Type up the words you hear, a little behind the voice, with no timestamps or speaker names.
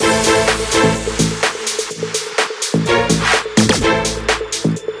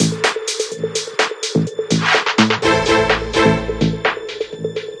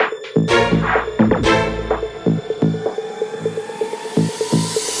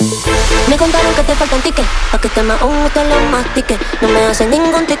Me contaron que te faltan tickets, pa' que te más un te lo mastique. No me hace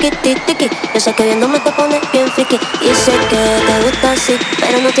ningún tiki-tiki. Yo sé que viéndome te pones bien friki. Y sé que te gusta así,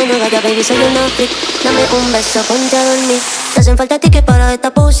 pero no tienes galla, baby, soy una freak. Dame un beso, ponte a dormir. Te hacen falta tickets para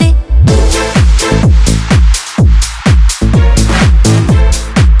esta pussy.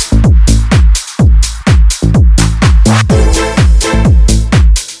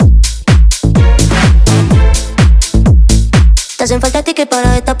 Te hacen falta tickets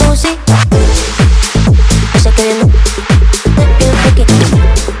para esta pussy. Yo sé que viendo bien freaky.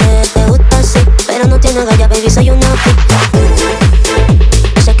 Te gusta así, pero no tienes galla, baby, soy una freak.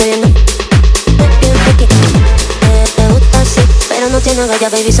 Yo sé que viendo bien freaky. Te gusta así, pero no tienes galla,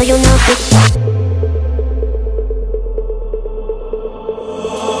 baby, soy una freak.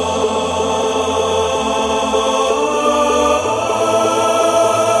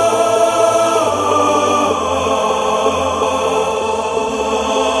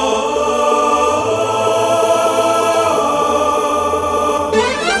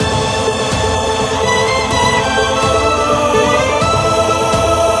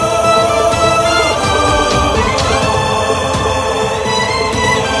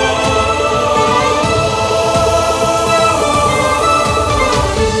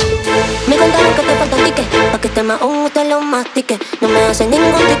 Me contaron que te faltan tickets, pa' que te más un te lo mastique. No me hace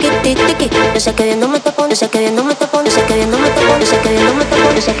ningún tiki-tiki. Yo sé que viéndome te pone, yo sé que viéndome te pone, yo sé que viéndome te pone, yo sé que viéndome te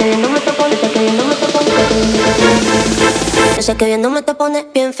pone, yo sé que viéndome te pone, yo sé que viéndome te pone, yo sé que viéndome te pone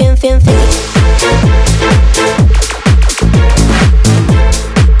bien, bien, bien, bien.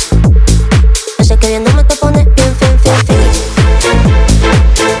 Yo sé que viéndome te pone bien, bien, bien, bien.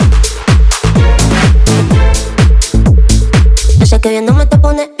 Yo sé que viéndome te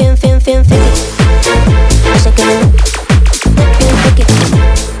pone bien, bien, bien, bien. Yo sé que viéndome bien freaky.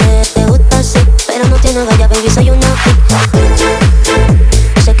 Te gusta así, pero no tienes galla, baby, soy una freak.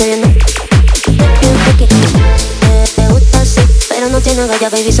 Yo sé que viéndome bien freaky. Te gusta así, pero no tienes galla,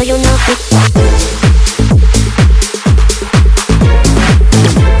 baby, soy una freak.